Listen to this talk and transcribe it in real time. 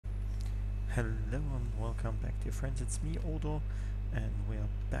Hello and welcome back, dear friends. It's me, Odo, and we are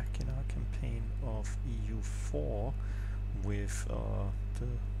back in our campaign of EU4 with the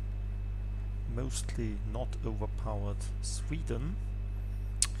mostly not overpowered Sweden.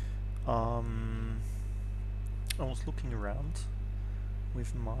 I was looking around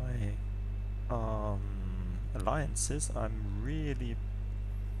with my alliances. I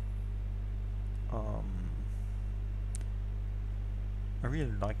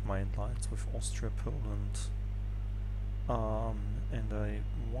really like my alliance with Austria, Poland, and I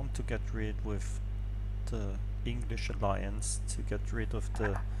want to get rid with the English alliance to get rid of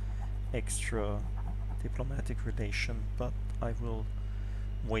the extra diplomatic relation, but I will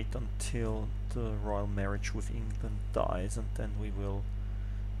wait until the royal marriage with England dies and then we will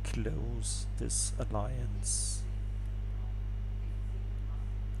close this alliance,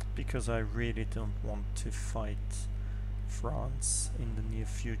 because I really don't want to fight France in the near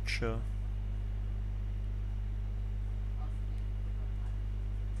future.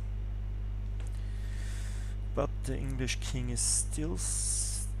 But the English king is still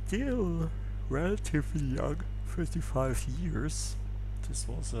relatively young, 35 years. This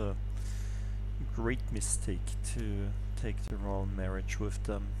was a great mistake to take the royal marriage with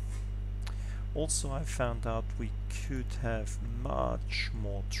them. Also, I found out we could have much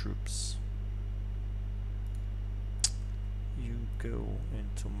more troops. You go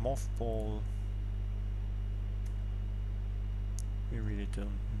into mothball. We really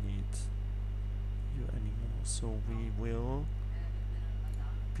don't need you anymore, so we will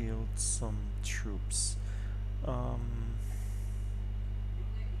build some troops.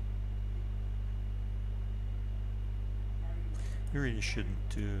 You really shouldn't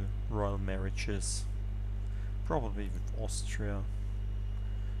do royal marriages, probably with Austria,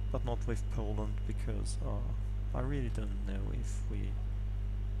 but not with Poland, because I really don't know if we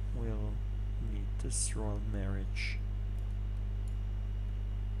will need this royal marriage.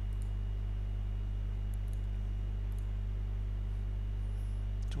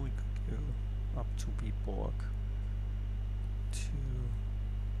 So we could go up to Viborg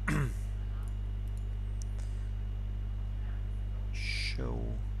to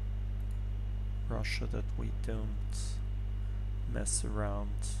show Russia that we don't mess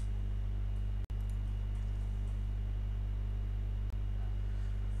around.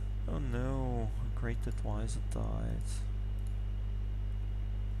 Oh no, a great advisor died.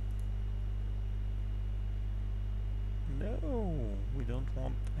 No, we don't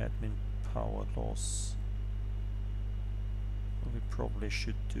want admin power loss. We probably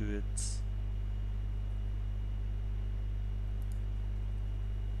should do it.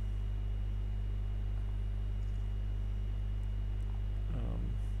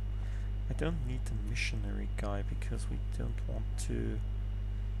 I don't need a missionary guy because we don't want to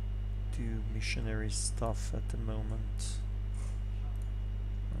do missionary stuff at the moment.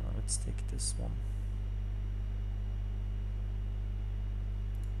 Let's take this one.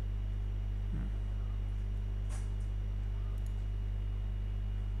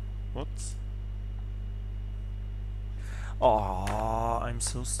 What? Oh, I'm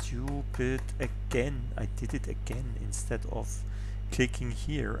so stupid. Again, I did it again. Instead of clicking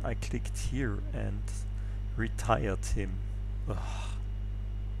here, I clicked here and retired him. Ugh.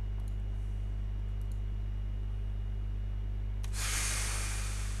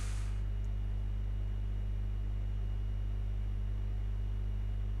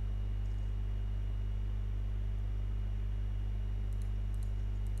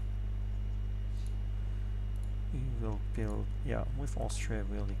 We will build, yeah, with Austria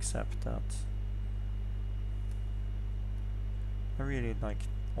we'll accept that. I really like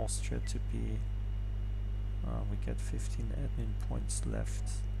Austria to be, we get 15 admin points left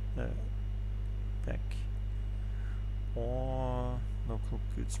back. Or local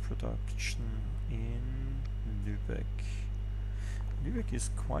goods production in Lübeck. Lübeck is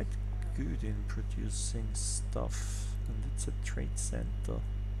quite good in producing stuff, and it's a trade center.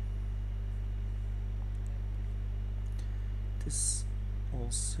 This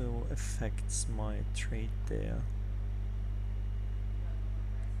also affects my trade there.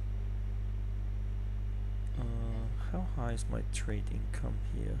 How high is my trade income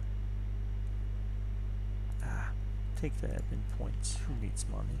here? Take the admin points. Who needs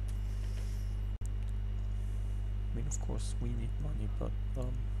money? I mean, of course we need money, but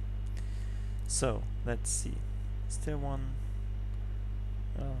so let's see. Is there one?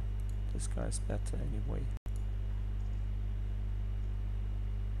 This guy's better anyway.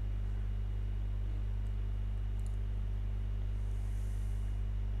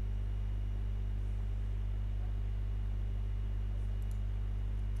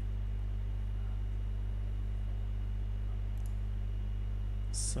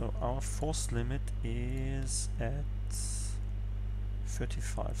 So our force limit is at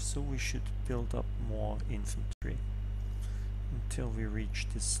 35, so we should build up more infantry until we reach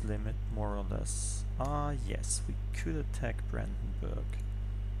this limit, more or less. Ah, yes, we could attack Brandenburg.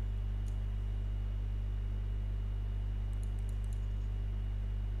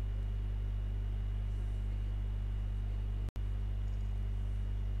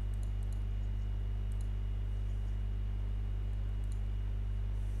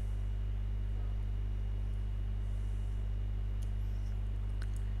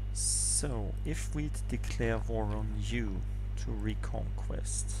 So, if we'd declare war on you to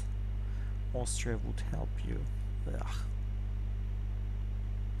reconquest, Austria would help you. Ugh.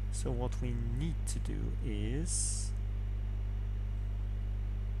 So what we need to do is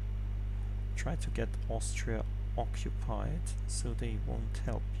try to get Austria occupied so they won't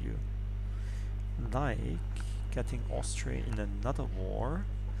help you. Like getting Austria in another war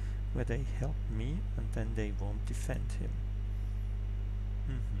where they help me and then they won't defend him.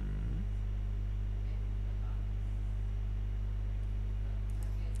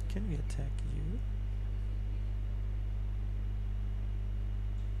 Can we attack you?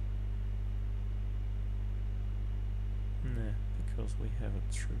 Nah, because we have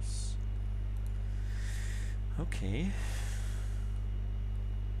a truce. Okay.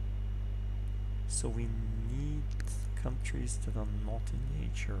 So we need countries that are not in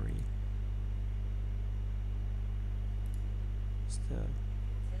HRE.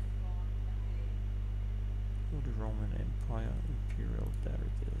 The Roman Empire, Imperial, there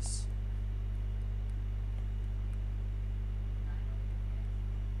it is.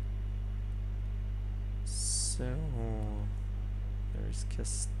 So there is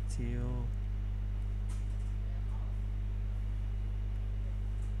Castile.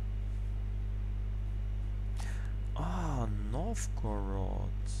 Ah, Novgorod.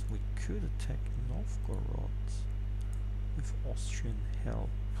 We could attack Novgorod with Austrian help.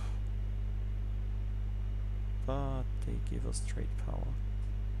 But they give us trade power.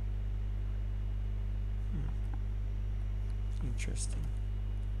 Interesting.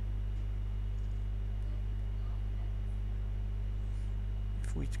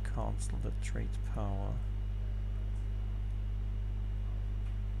 If we'd cancel the trade power,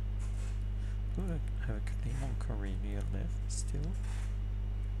 do I have a claim on Karelia left still?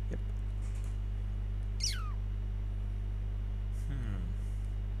 Yep.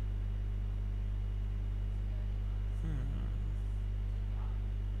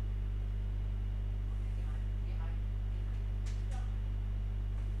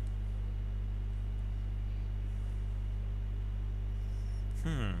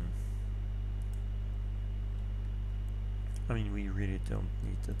 I mean, we really don't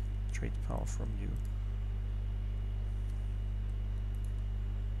need the trade power from you.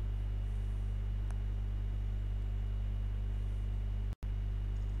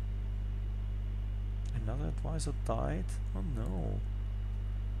 Another advisor died? Oh no.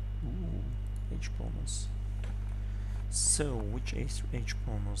 Ooh, H bonus. So, which H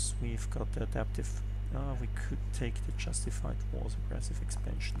bonus? We've got the adaptive. We could take the justified wars, aggressive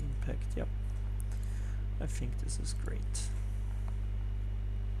expansion impact. Yep. I think this is great.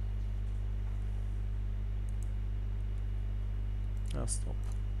 I'll stop.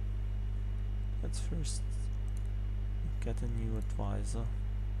 Let's first get a new advisor.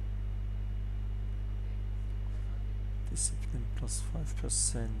 Discipline plus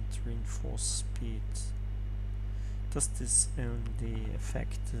 5%, reinforce speed. Does this only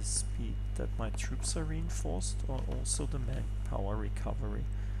affect the speed that my troops are reinforced, or also the manpower recovery?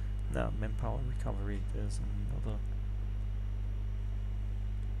 No, manpower recovery, there's another.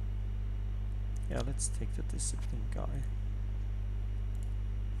 Yeah, let's take the discipline guy.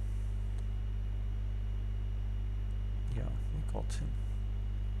 Yeah, we got him.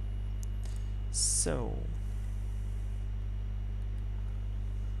 So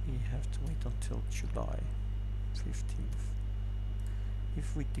we have to wait until July 15th.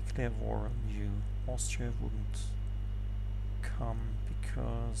 If we declare war on you, Austria wouldn't come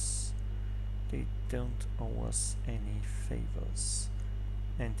because they don't owe us any favors,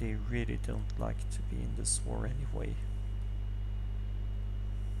 and they really don't like to be in this war anyway.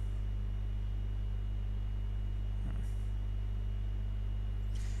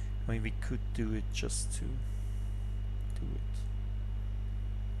 I mean, we could do it just to do it,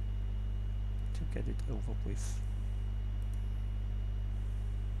 to get it over with.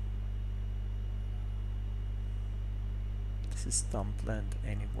 This is dumped land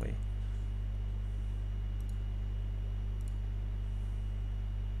anyway.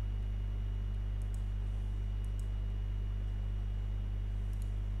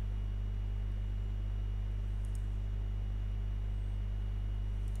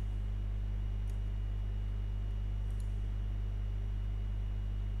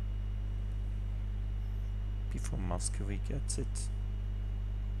 before Muscovy gets it.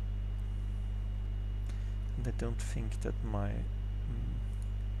 And I don't think that my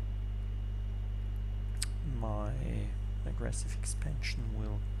aggressive expansion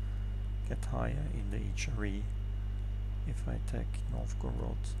will get higher in the HRE if I attack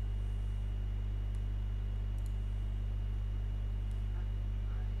Novgorod.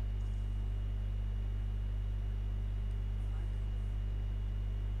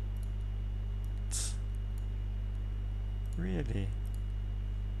 Really?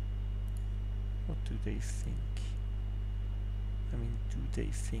 What do they think? I mean, do they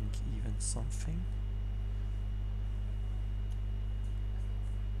think even something?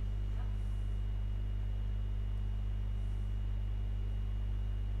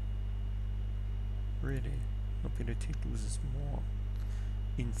 Really? Nobility loses more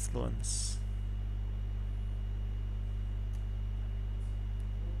influence.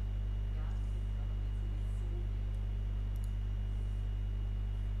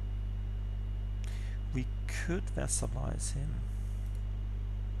 We could vassalize him.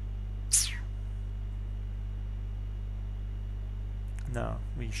 No,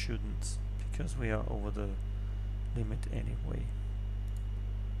 we shouldn't, because we are over the limit anyway.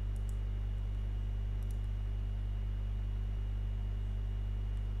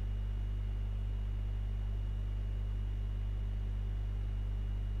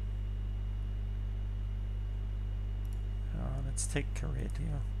 Let's take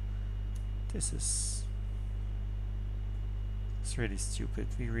Karelia. This is... it's really stupid.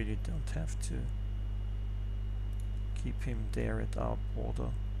 We really don't have to keep him there at our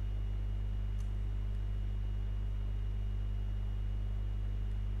border.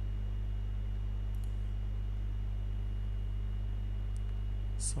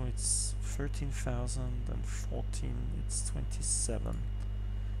 So it's 13,000 and 14, it's 27.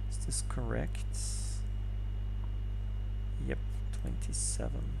 Is this correct? Yep,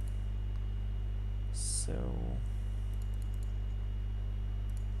 27. So...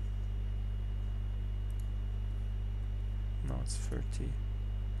 no, it's 30.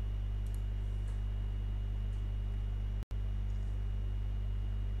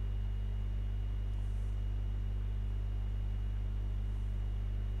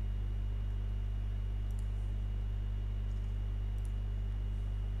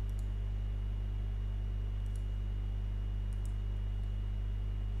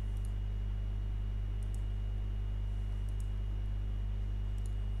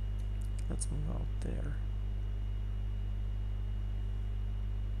 Let's move out there.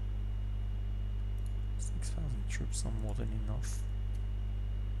 6,000 troops are more than enough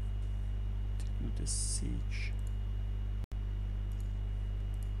to do this siege.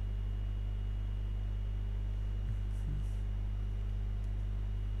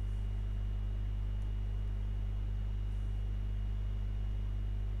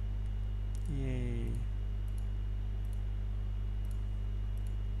 Yay.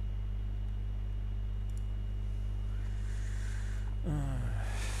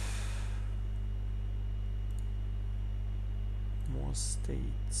 More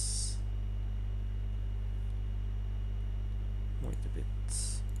states. Wait a bit.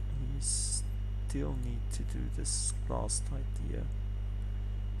 We still need to do this last idea.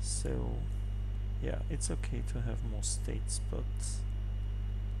 So, yeah, it's okay to have more states, but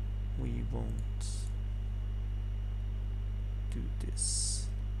we won't do this.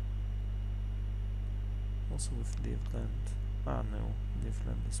 Also with Livland. Ah no,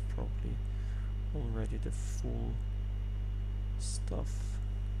 Livland is probably already the full stuff.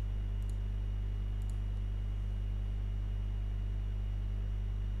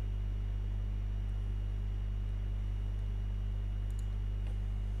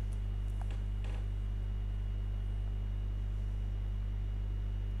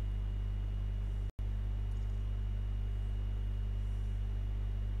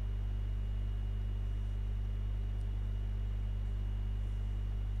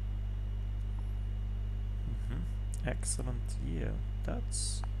 Excellent year.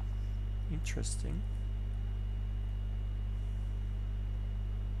 That's interesting.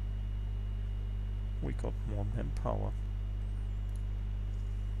 We got more manpower.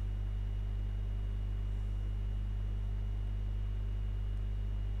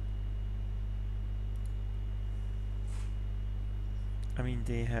 I mean,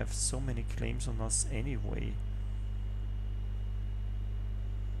 they have so many claims on us anyway.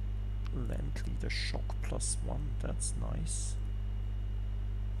 Land leader shock +1, that's nice.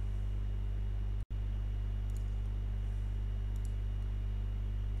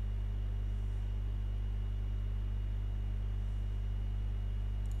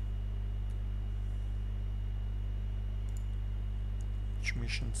 which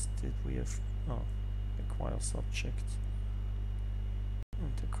missions did we have? Oh, acquire subject.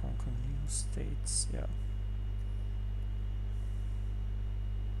 And to conquer new states, yeah.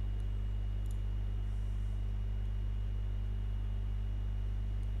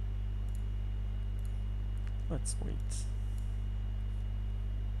 Let's wait.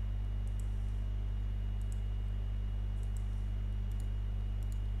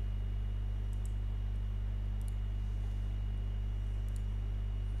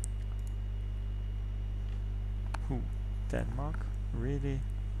 Who? Denmark? Really?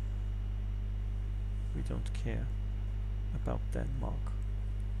 We don't care about Denmark.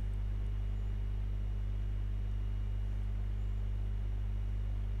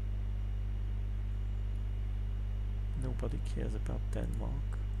 Nobody cares about Denmark.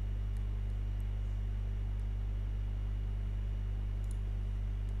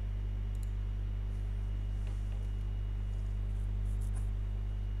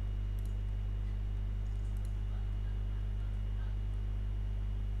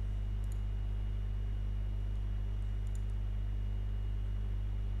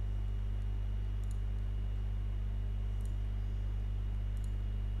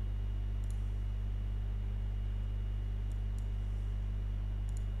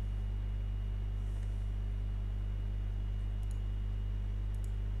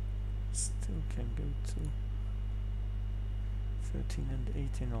 Still can go to 13 and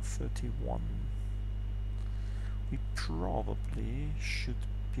 18 or 31. We probably should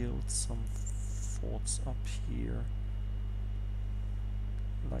build some forts up here,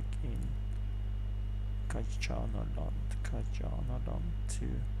 like in Kajanaland to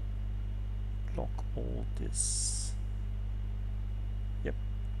block all this. Yep,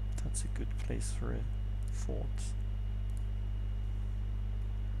 that's a good place for a fort.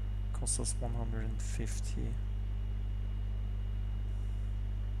 Costs us 150.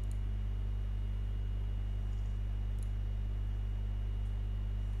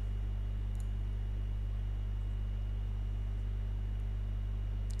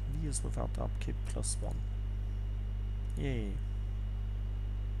 Years without upkeep +1. Yay.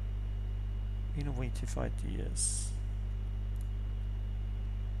 Innovative ideas.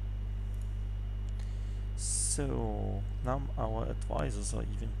 So now our advisors are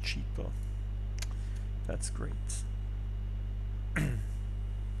even cheaper. That's great.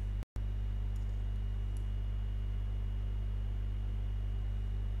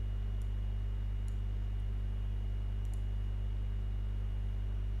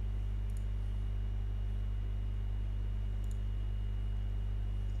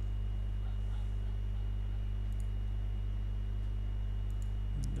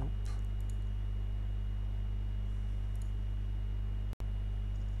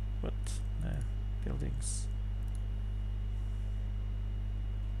 Buildings.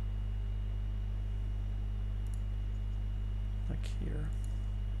 Like here.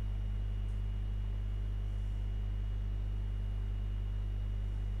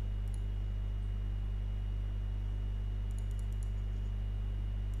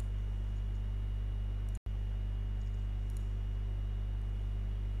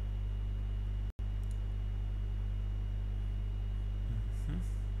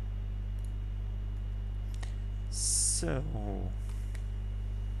 So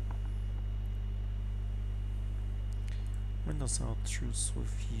when does our truce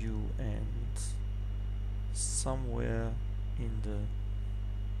with you end? Somewhere in the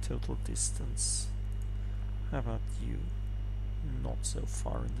total distance. How about you? Not so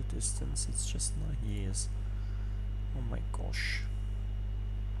far in the distance, it's just 9 years. Oh my gosh.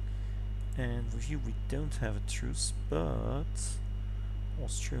 And with you we don't have a truce, but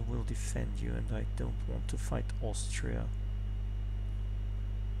Austria will defend you, and I don't want to fight Austria.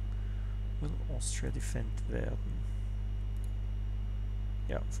 Will Austria defend Verden?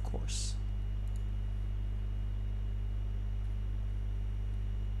 Yeah, of course.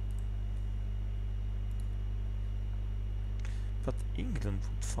 But England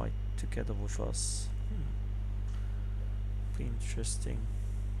would fight together with us. Be interesting.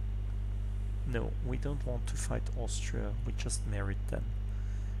 No, we don't want to fight Austria, we just married them.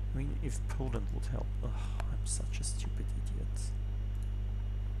 I mean, if Poland would help. Ugh, I'm such a stupid idiot.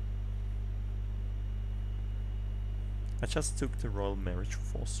 I just took the royal marriage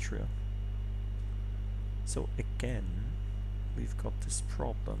with Austria. So again, we've got this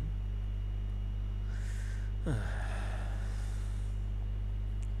problem.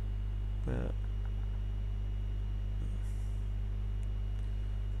 But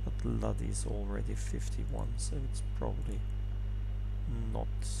Lud is already 51, so it's probably not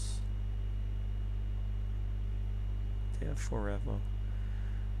there forever.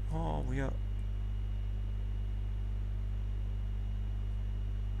 Oh, we are...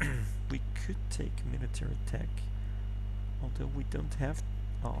 we could take military attack, although we don't have...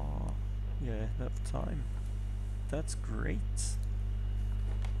 yeah, enough time. That's great.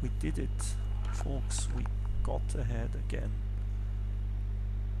 We did it, folks. We got ahead again.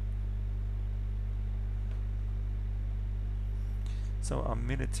 So our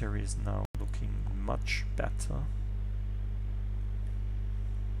military is now looking much better.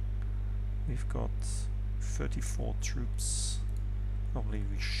 We've got 34 troops. Probably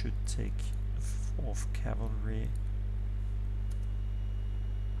we should take a 4th cavalry.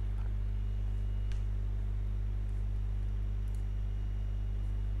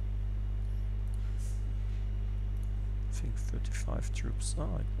 I think 35 troops.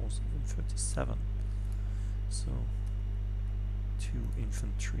 Ah, it was even 37. So 2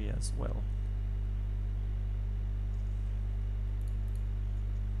 infantry as well.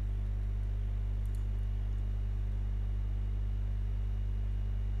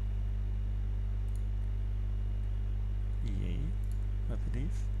 Yay, I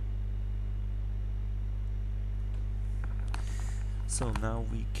believe. So now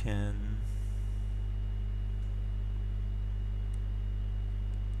we can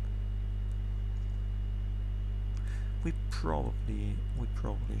we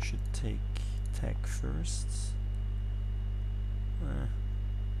probably should take tech first.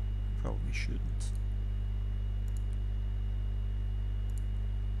 Probably shouldn't.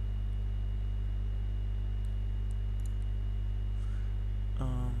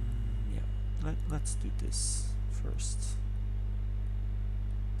 Yeah, let's do this first.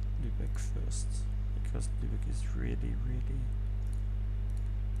 Lübeck first, because Lübeck is really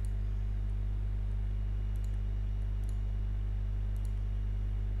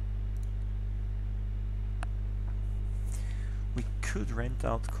we could rent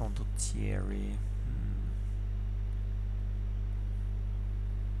out Condottieri.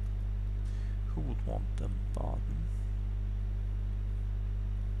 Who would want them? Baden?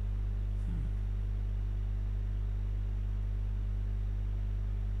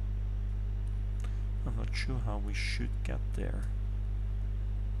 I'm not sure how we should get there.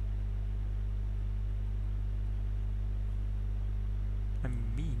 I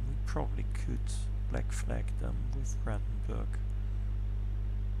mean, we probably could black flag them with Brandenburg.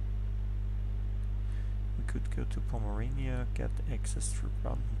 We could go to Pomerania, get access through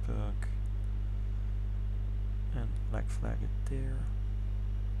Brandenburg, and black flag it there.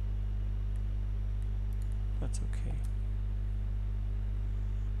 That's okay.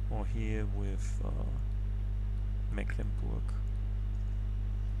 Or here with Mecklenburg.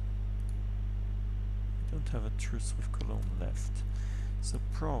 We don't have a truce with Cologne left, so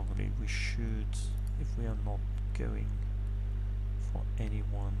probably we should, if we are not going for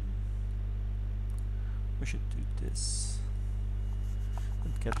anyone, we should do this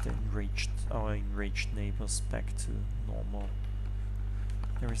and get the our enraged neighbors back to normal.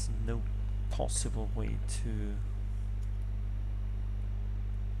 There is no possible way to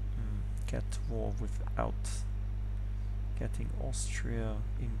get war without getting Austria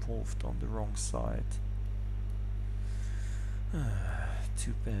involved on the wrong side.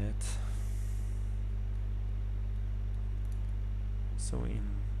 Too bad. So in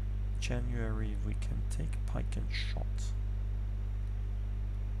January we can take pike and shot,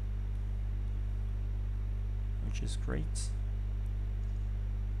 which is great.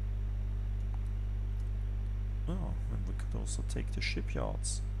 Oh, and we could also take the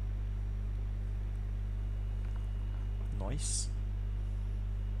shipyards. Nice.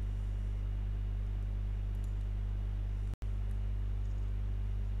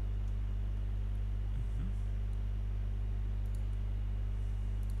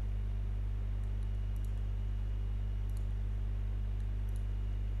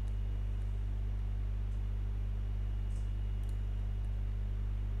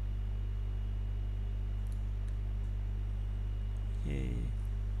 Yay.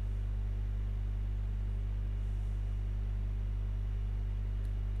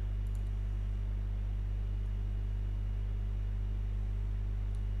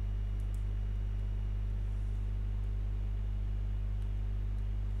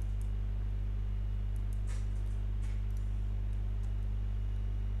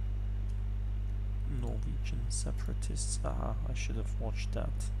 Norwegian separatists. Ah, I should have watched that.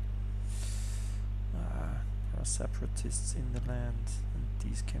 There are separatists in the land, and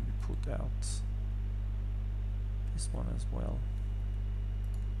these can be put out. This one as well.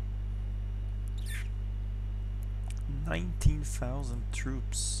 19,000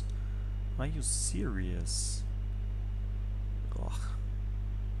 troops. Are you serious? Ugh.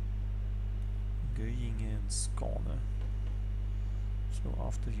 Göinge and Skåne. So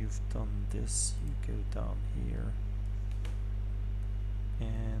after you've done this, you go down here.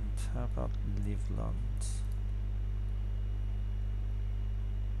 And how about Livland?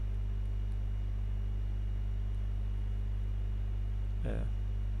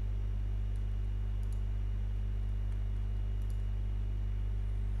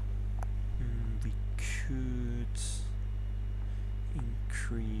 We could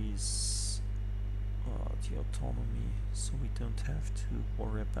increase the autonomy so we don't have to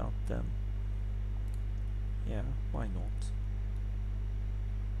worry about them. Yeah, why not?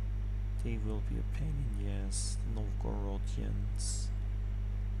 They will be a pain in the ass, the Novgorodians.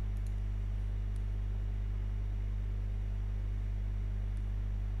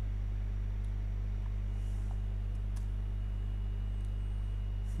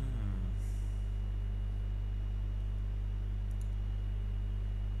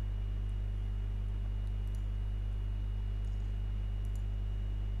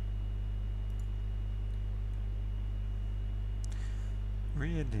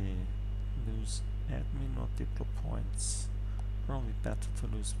 Really? Lose admin or diplo points? Probably better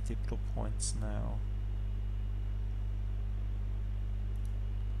to lose diplo points now.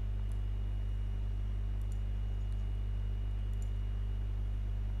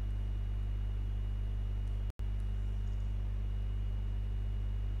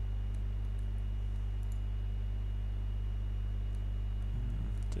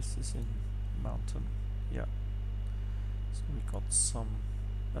 This is in mountain, yeah. So we got some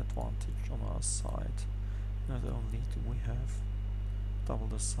advantage on our side. Not only do we have double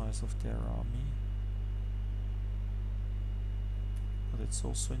the size of their army, but it's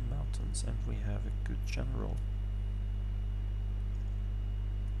also in mountains and we have a good general.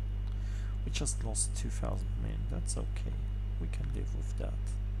 We just lost 2,000 men, that's okay. We can live with that.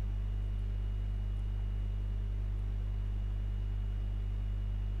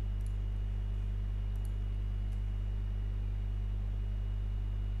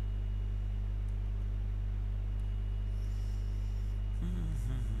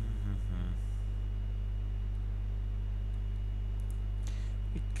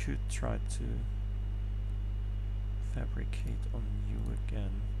 Could try to fabricate on you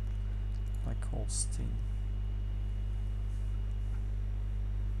again, like Holstein.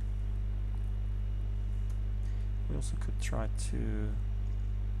 We also could try to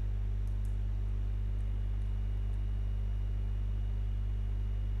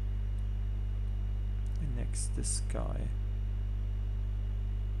annex this guy.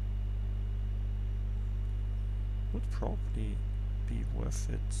 Would probably be worth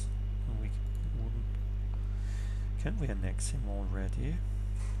it. We wouldn't. Can we annex him already?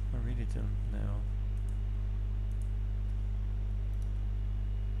 I really don't know.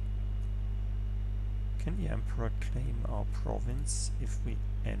 Can the Emperor claim our province if we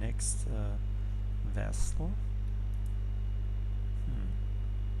annexed a vassal?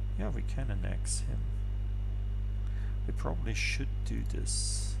 Yeah, we can annex him. We probably should do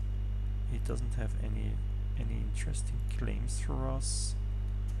this. He doesn't have any interesting claims for us.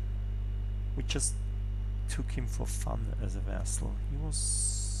 We just took him for fun as a vassal.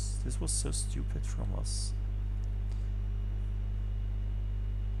 This was so stupid from us.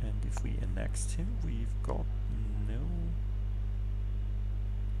 And if we annexed him, we've got no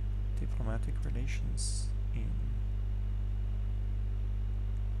diplomatic relations in.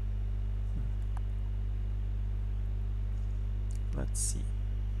 Let's see.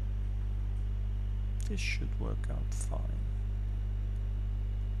 This should work out fine.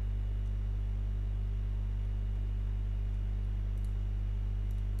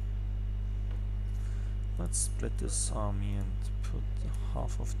 Let's split this army and put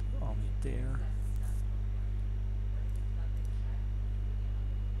half of the army there.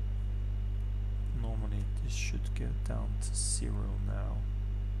 Normally this should go down to 0 now.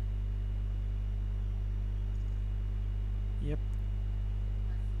 Yep.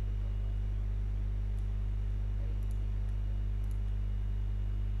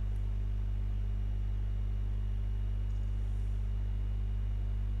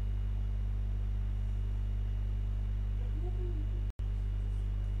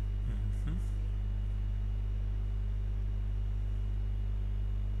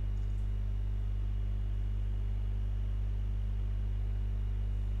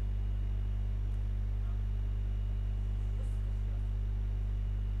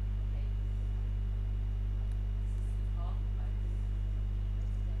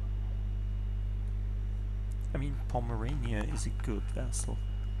 I mean, Pomerania is a good vassal.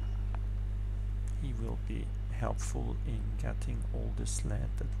 He will be helpful in getting all this land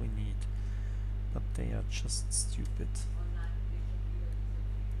that we need. but they are just stupid.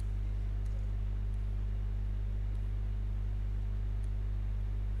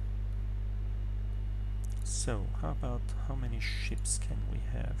 So, how many ships can we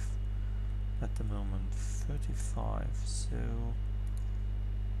have at the moment? 35, so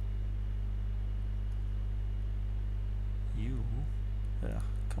you,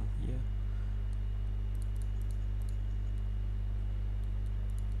 come here.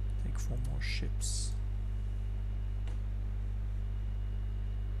 Take 4 more ships.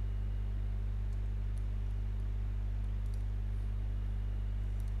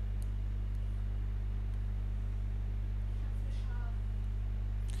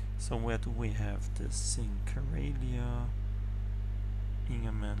 So where do we have this? In Karelia,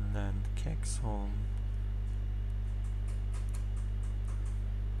 Ingermanland, Kexholm.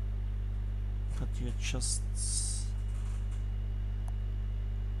 But you're just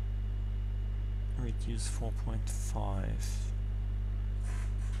reduce 4.5.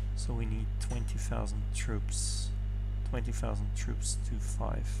 So we need 20,000 troops. 20,000 troops to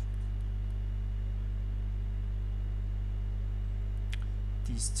 5.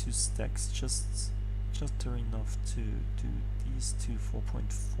 These 2 stacks just are enough to do these 2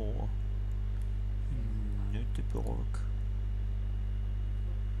 4.4 in Göteborg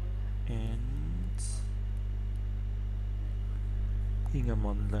and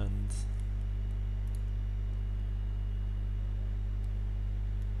Ingermanland.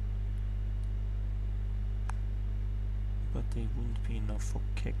 But they wouldn't be enough for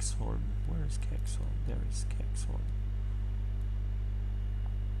Kexholm. Where is Kexholm? There is Kexholm.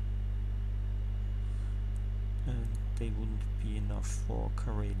 And they wouldn't be enough for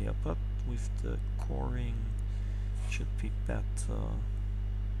Karelia, but with the coring should be better.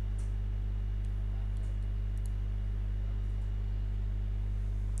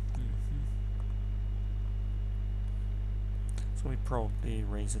 So we probably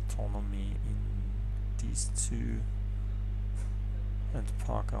raise autonomy in these 2 and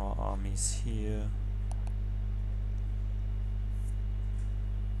park our armies here.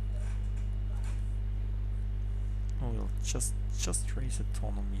 We'll just raise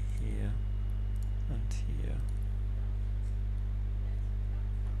autonomy here and here.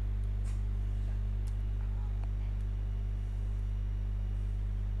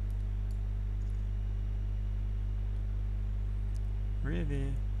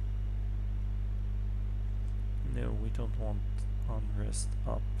 Really? No, we don't want unrest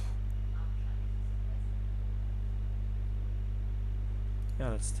up. Yeah,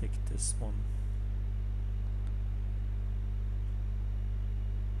 let's take this one.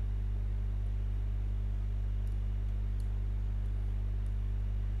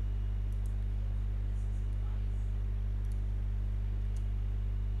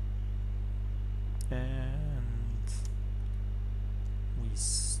 And we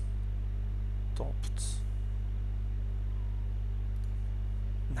stopped.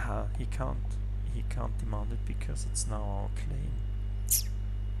 Nah, he can't demand it because it's now our claim.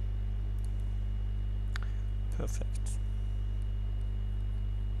 Perfect.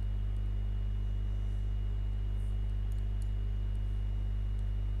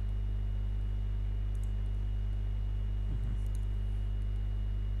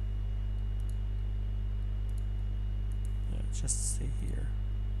 Just stay here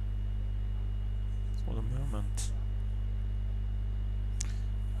for the moment.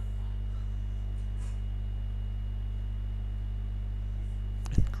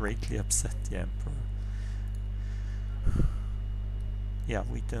 It greatly upset the Emperor. Yeah,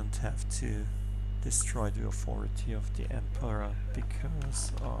 we don't have to destroy the authority of the Emperor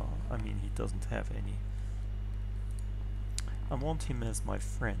because, I mean, he doesn't have any. I want him as my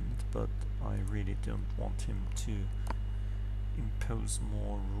friend, but I really don't want him to impose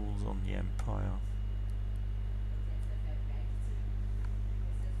more rules on the Empire.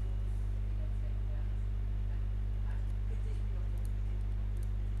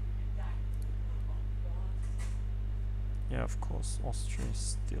 Yeah, of course, Austria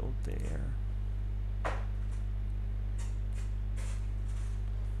is still there.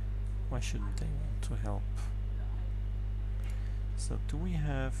 Why shouldn't they want to help? So do we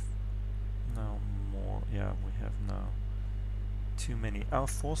have now more? Yeah, we have now too many. Our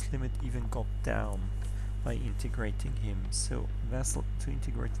force limit even got down by integrating him. So to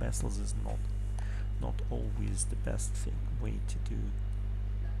integrate vassals is not always the best way to do.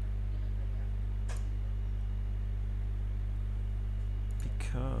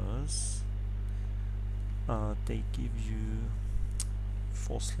 Because they give you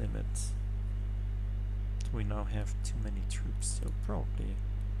force limits. We now have too many troops, so probably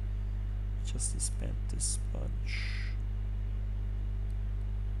just disband this bunch.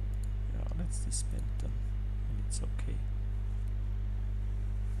 Yeah, let's disband them, and it's okay.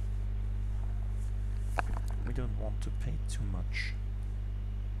 We don't want to pay too much.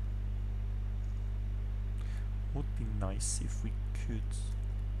 Would be nice if we could...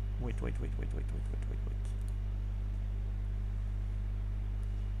 Wait.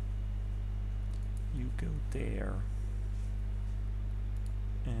 You go there.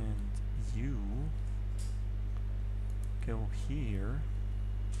 And you go here.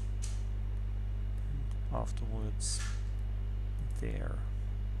 And afterwards there.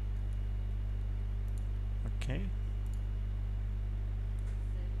 Okay.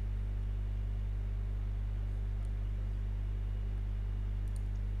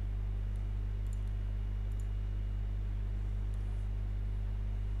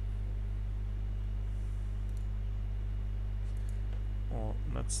 Or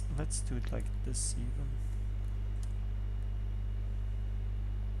let's do it like this even.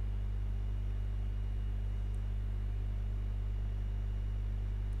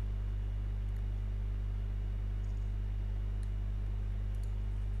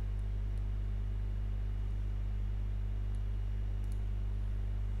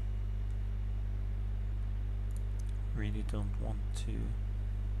 Really don't want to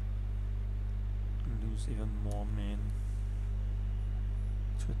lose even more men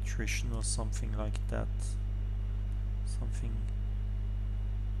to attrition or something like that. Something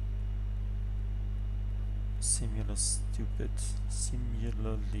similarly stupid,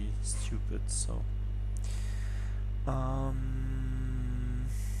 so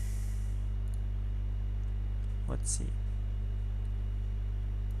let's see.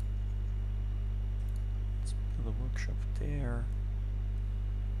 Let's put the workshop there.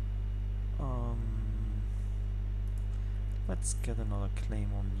 Let's get another claim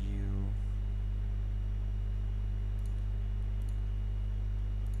on you.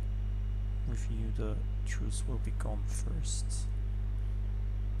 With you the truce will be gone first.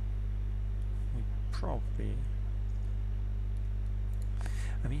 We probably...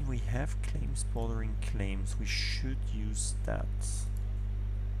 I mean, we have claims bordering claims, we should use that.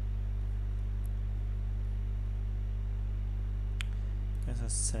 As I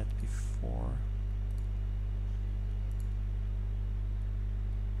said before.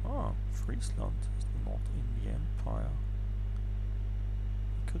 Ah, Friesland is not in the Empire.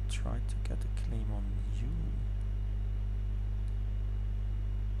 We could try to get a claim on you.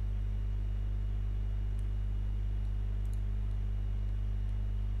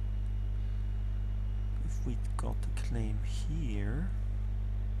 If we'd got a claim here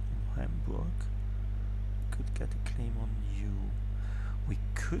in Hamburg, we could get a claim on you. We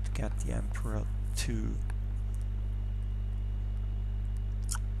could get the Emperor to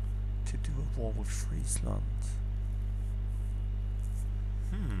do a war with Friesland.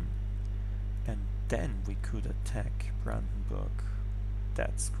 And then we could attack Brandenburg.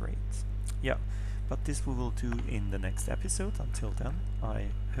 That's great. Yeah, but this we will do in the next episode. Until then, I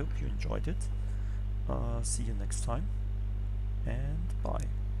hope you enjoyed it. See you next time, and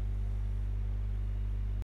bye.